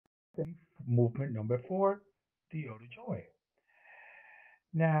Symphony, movement number four, the Ode to Joy.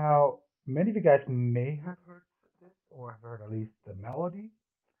 Now, many of you guys may have heard this or have heard at least the melody,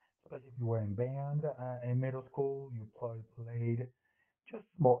 especially if you were in band in middle school, you probably played just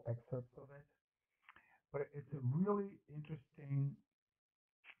small excerpts of it. But it's a really interesting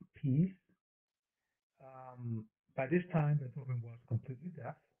piece. By this time, Beethoven was completely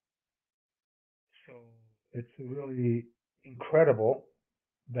deaf, so it's really incredible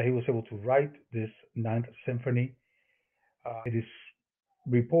that he was able to write this Ninth Symphony. It is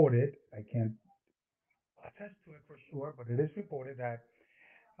reported, I can't attest to it for sure, but it is reported that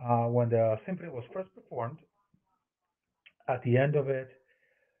when the symphony was first performed, at the end of it,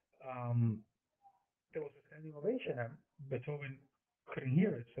 um, there was a standing ovation, and Beethoven couldn't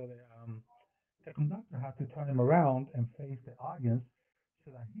hear it, so the conductor had to turn him around and face the audience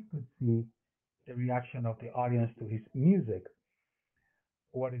so that he could see the reaction of the audience to his music.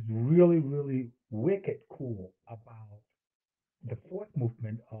 What is really, really wicked cool about the fourth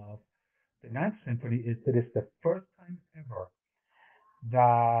movement of the Ninth Symphony is that it's the first time ever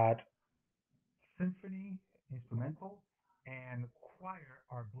that symphony, instrumental, and choir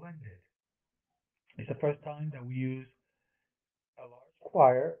are blended. It's the first time that we use a large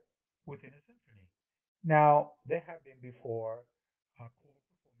choir within a symphony. Now, there have been before choral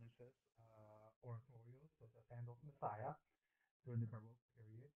performances, oratorios, such as Handel's Messiah during the Baroque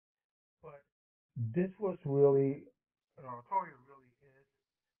period, but this was really, an oratorio really is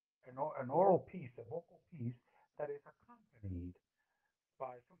an oral piece, a vocal piece that is accompanied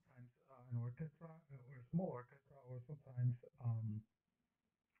by sometimes an orchestra or a small orchestra, or sometimes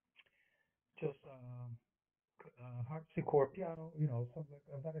just harpsichord, piano, something like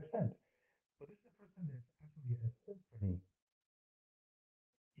of that extent. But this is the first time there's actually a symphony,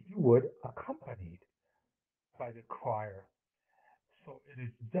 if you would, accompanied by the choir. So it is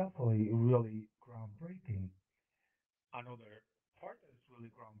definitely really groundbreaking. Another part that is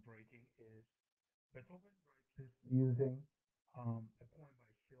really groundbreaking is Beethoven writes this using a poem by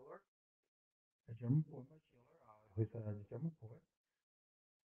Schiller, a German poem by Schiller, who's a German poet,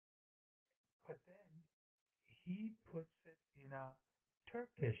 but then he puts it in a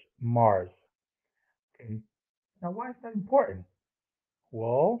Turkish Mars. Okay, now why is that important?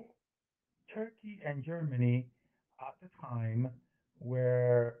 Well, Turkey and Germany at the time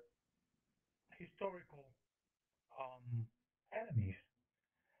were historical um, enemies,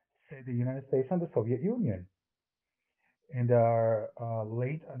 say the United States and the Soviet Union, in the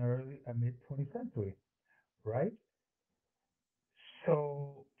late and early and mid 20th century, right?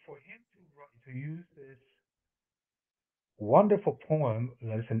 So for him to use this wonderful poem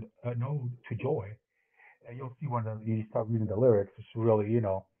that is an ode to joy, and you'll see when you start reading the lyrics, it's really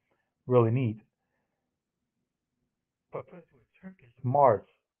really neat. But put it to a Turkish march,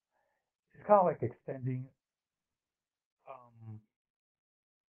 it's kind of like extending um,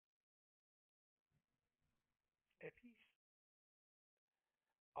 a peace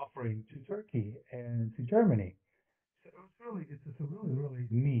offering to Turkey and to Germany. So it's just a really really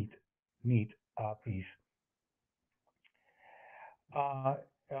neat piece. Uh,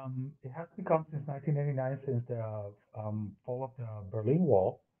 it has become since 1989, since the fall of the Berlin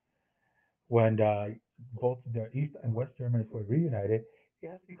Wall, when both the East and West Germanies were reunited. It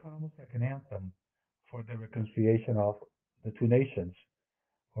has become almost like an anthem for the reconciliation of the two nations,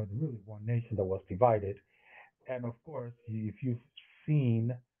 or the really one nation that was divided. And of course, if you've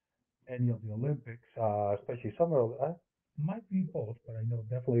seen any of the Olympics, especially Summer, might be both, but I know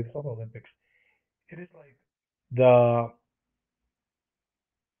definitely the Summer Olympics, it is like the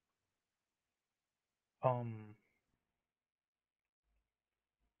um,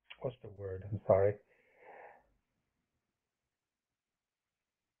 what's the word? I'm sorry,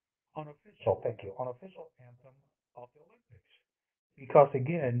 unofficial. Thank you, unofficial anthem of the Olympics, because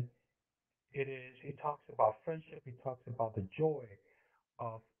again, it talks about friendship. It talks about the joy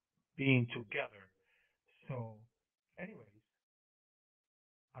of being together. So, anyways,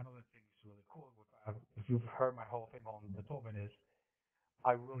 another thing is really cool. If you've heard my whole thing on Beethoven, is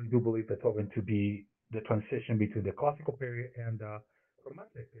I really do believe Beethoven to be the transition between the classical period and the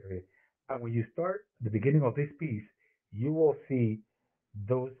romantic period. And when you start the beginning of this piece, you will see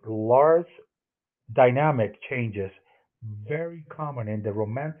those large dynamic changes very common in the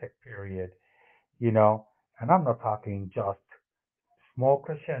romantic period, you know. And I'm not talking just small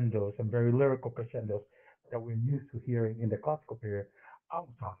crescendos and very lyrical crescendos that we're used to hearing in the classical period. I'm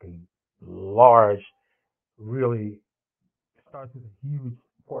talking large, really starts with a huge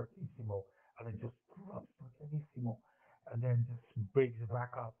fortissimo and then just drops to a pianissimo and then just breaks it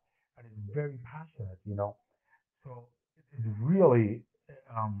back up and it's very passionate, you know. So it is really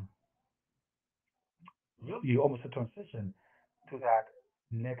um, really almost a transition to that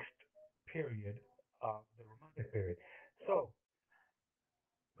next period of the Romantic period. So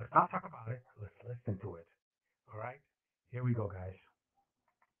let's not talk about it. Let's listen to it. All right, here we go, guys.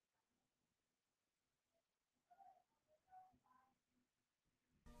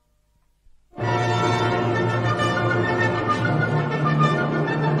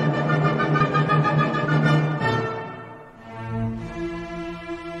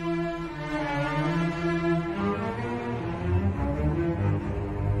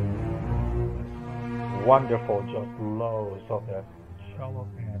 Wonderful, just lows of the cello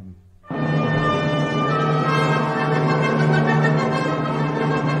and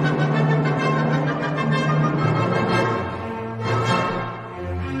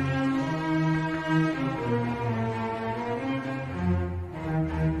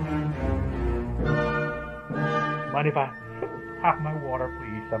mind if I have my water,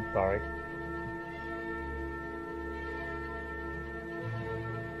 please? I'm sorry.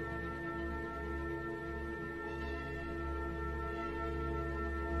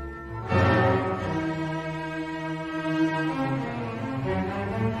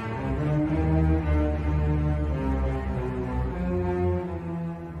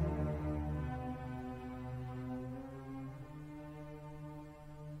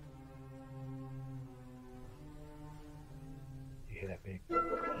 You hear that big?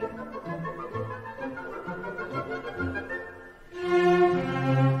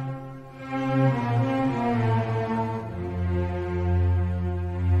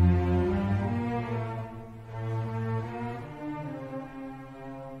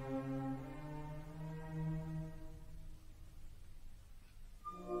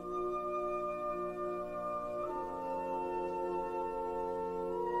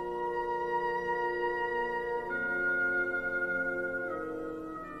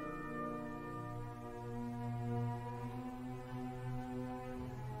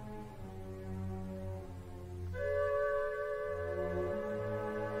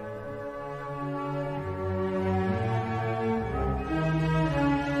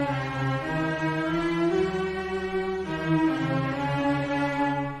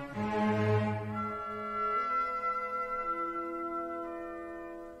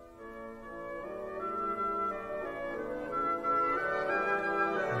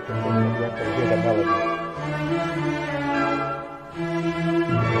 You have to hear the melody.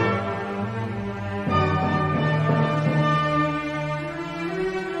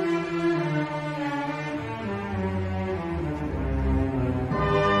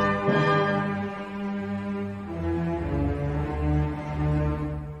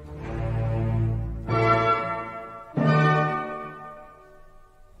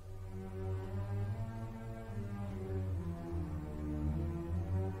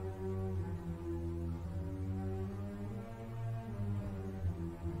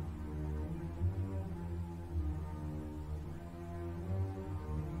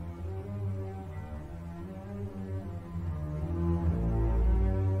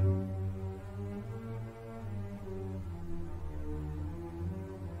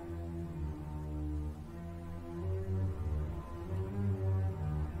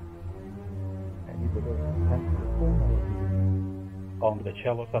 And you put a full melody on the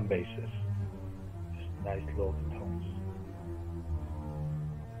cellos and basses. Just nice little tones.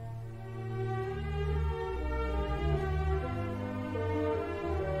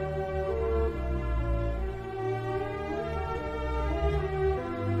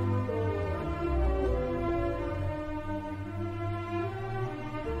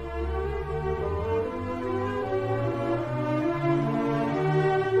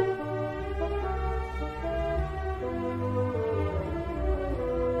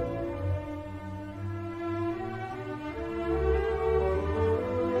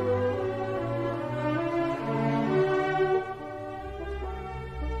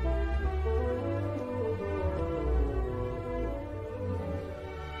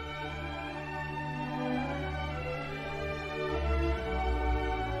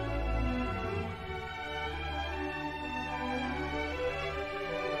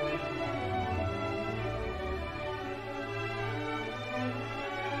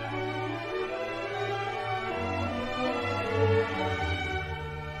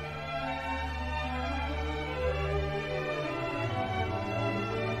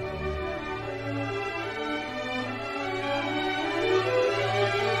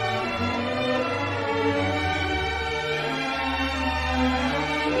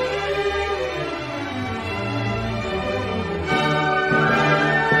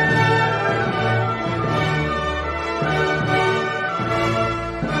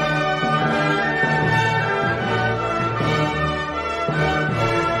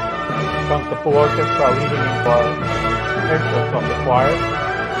 full orchestra leading into our entrance of the choir.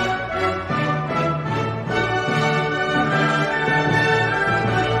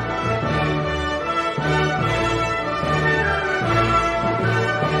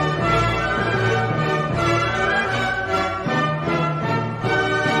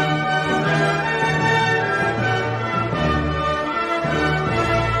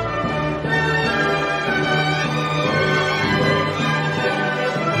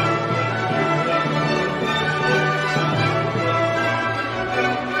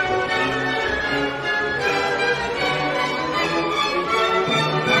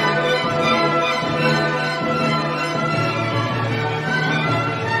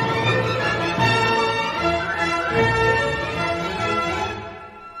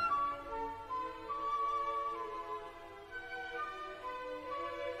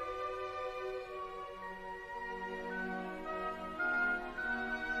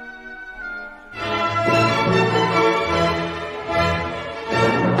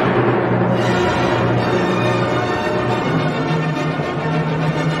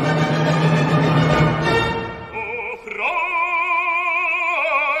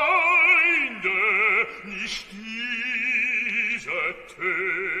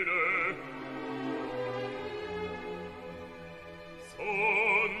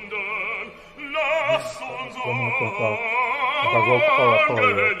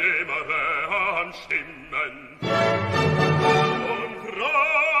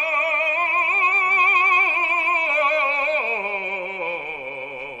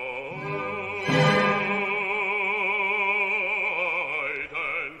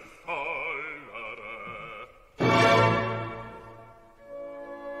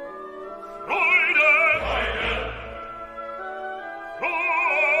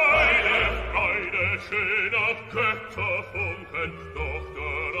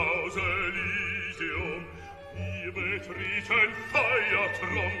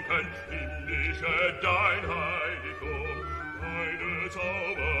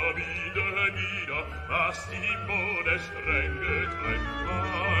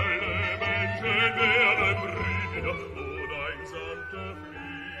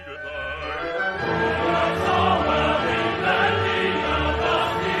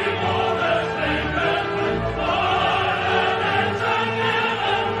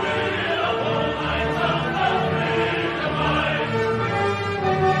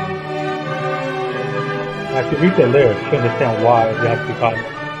 If you read the lyrics, you understand why it has become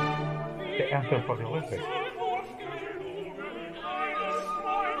the anthem for the Olympics.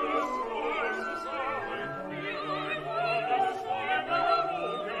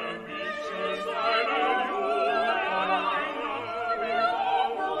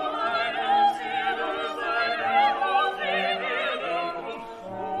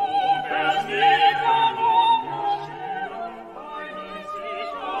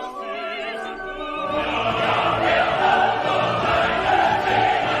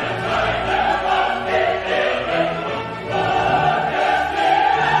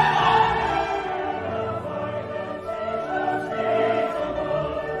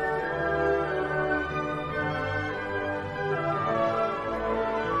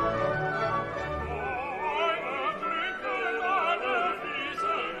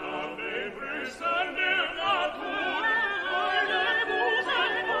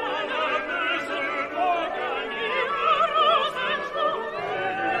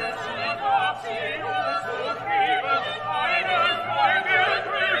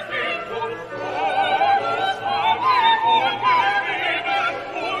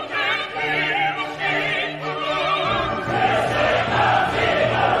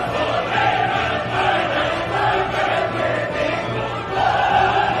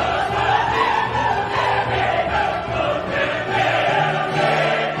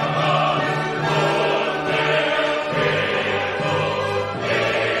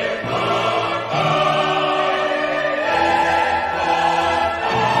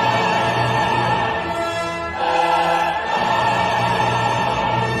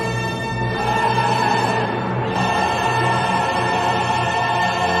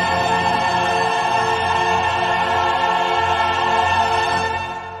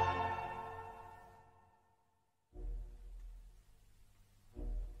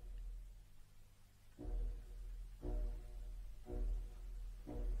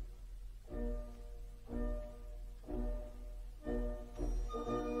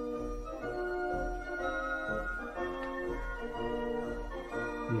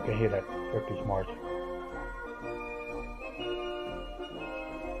 You can hear that Turkish march.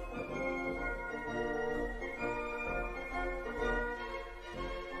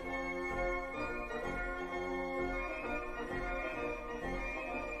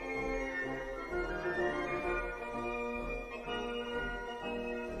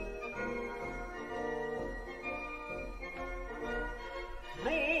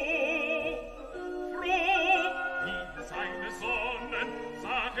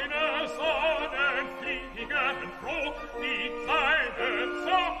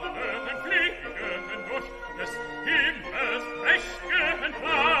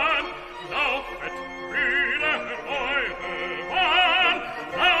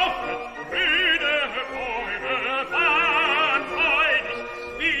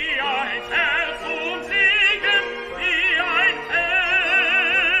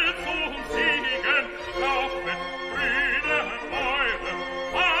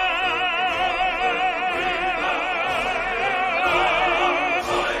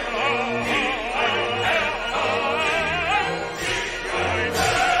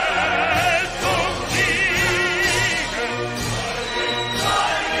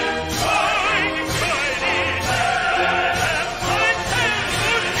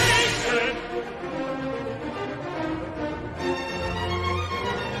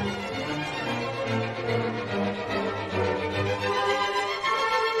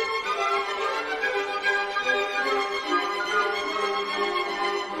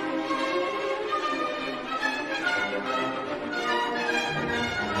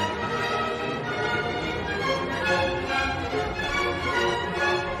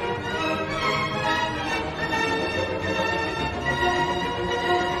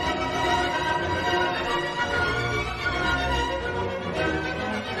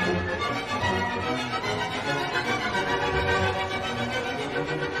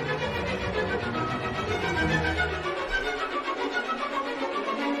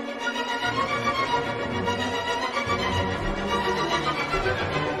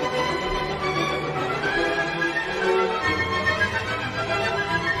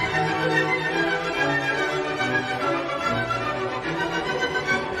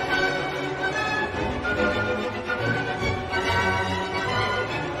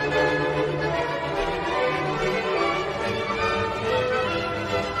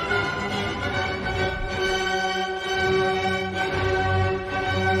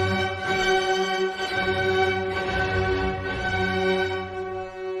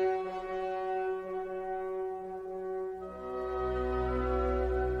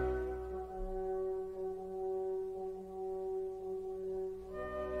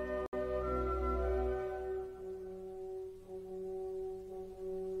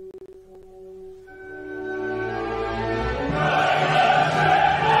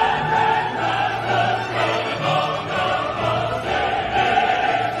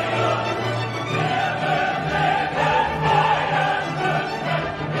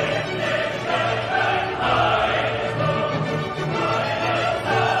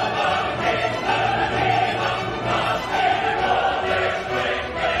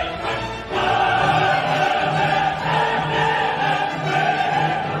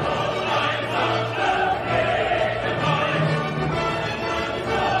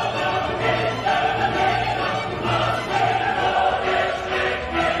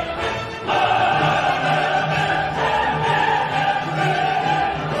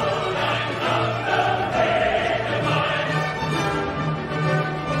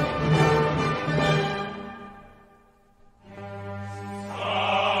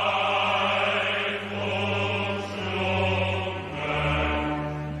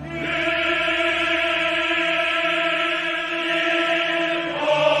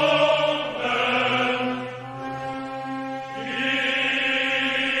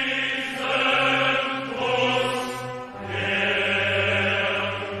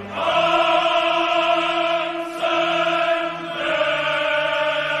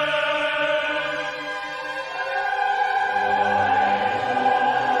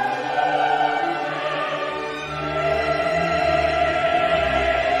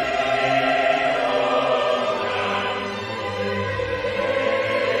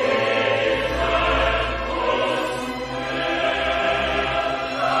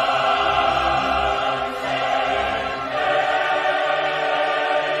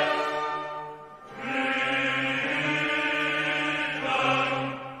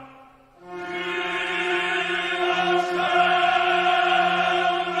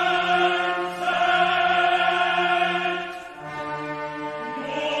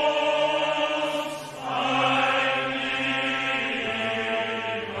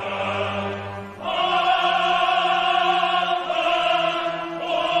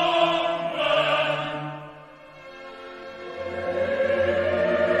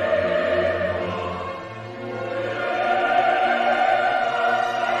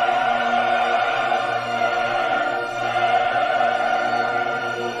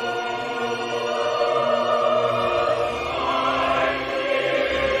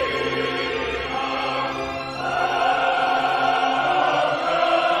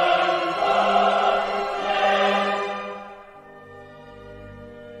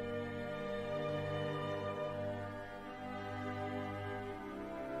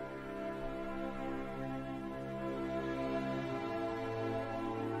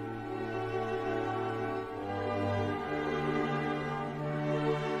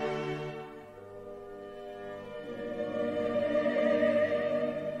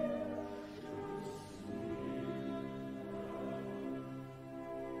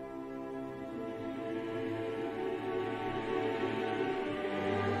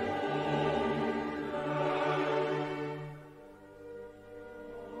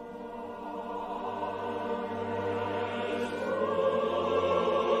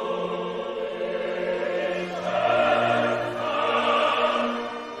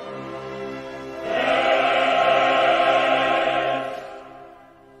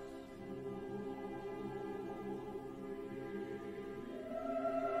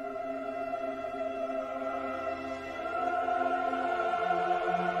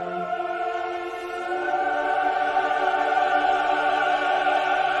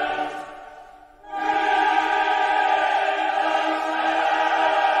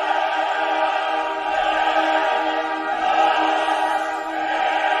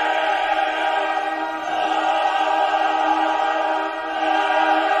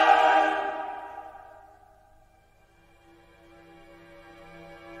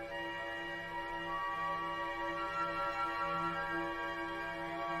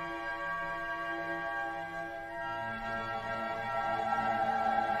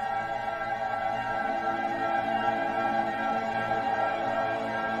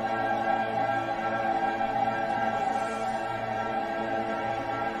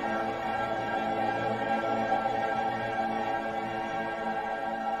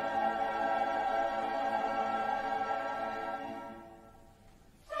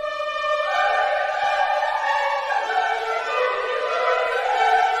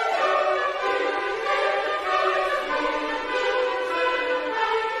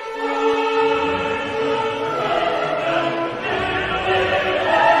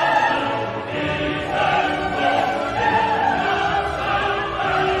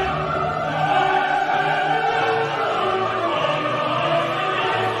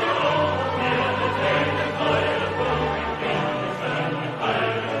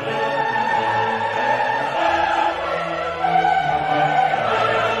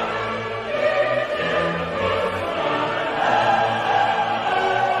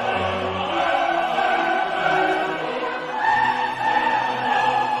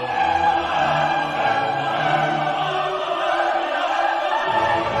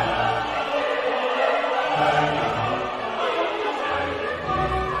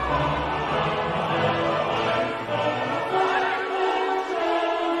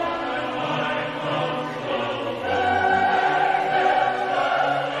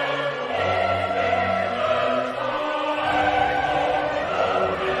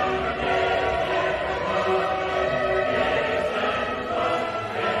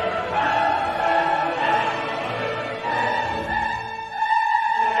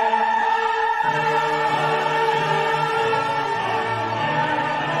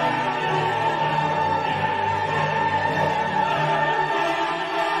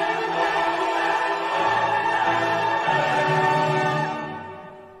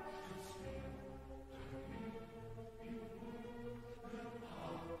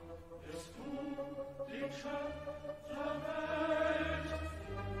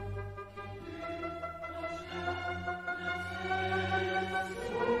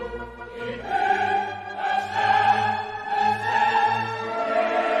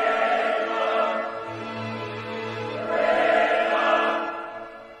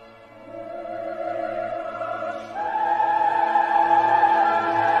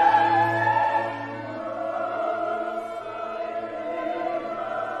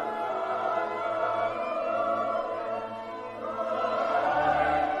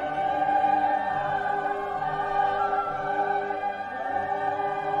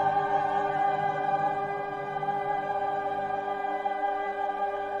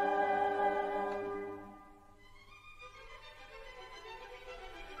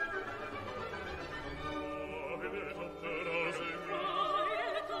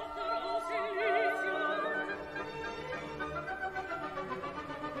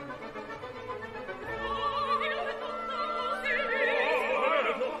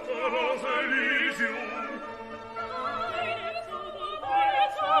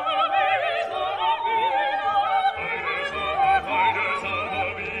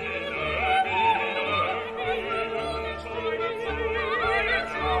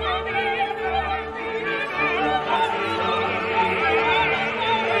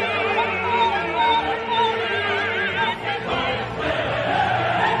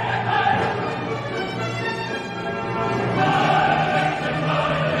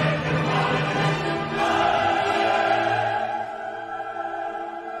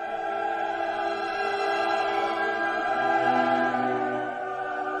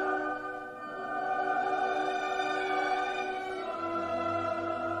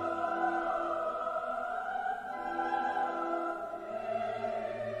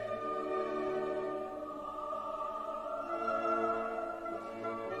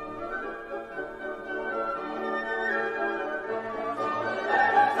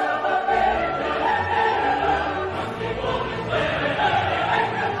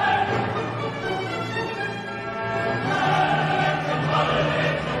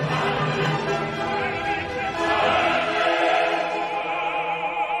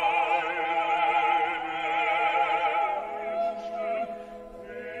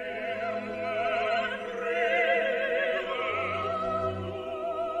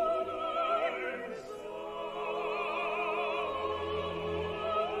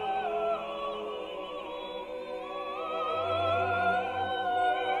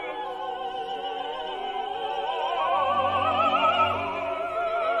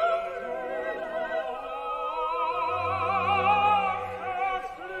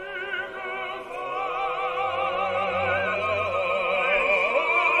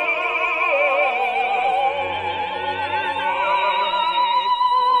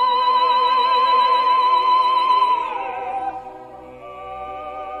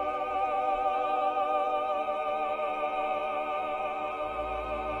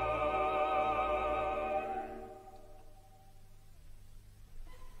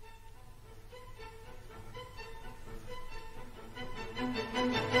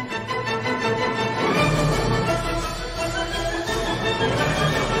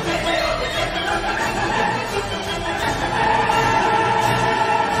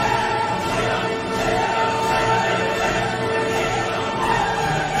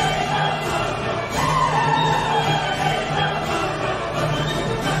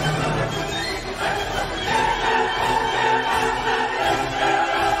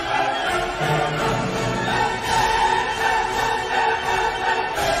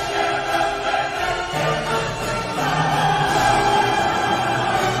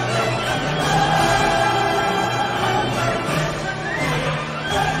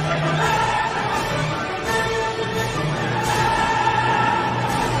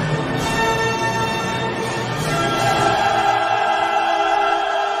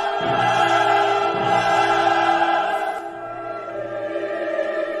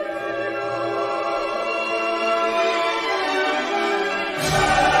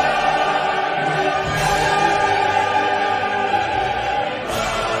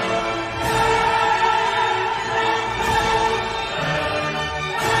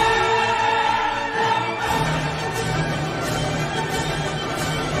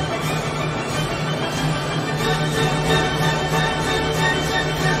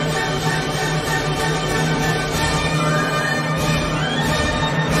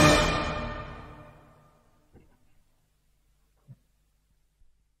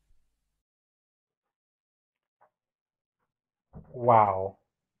 Wow,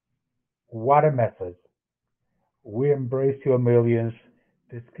 what a message. We embrace your millions.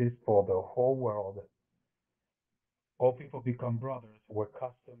 This is for the whole world. All people become brothers where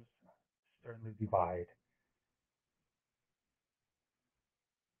customs sternly divide.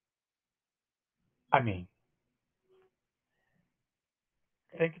 I mean,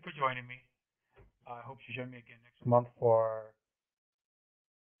 thank you for joining me. I hope you join me again next month for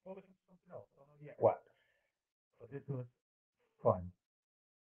well, listen to something else. I don't know yet what, but this was fun.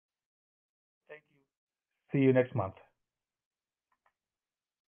 Thank you. See you next month.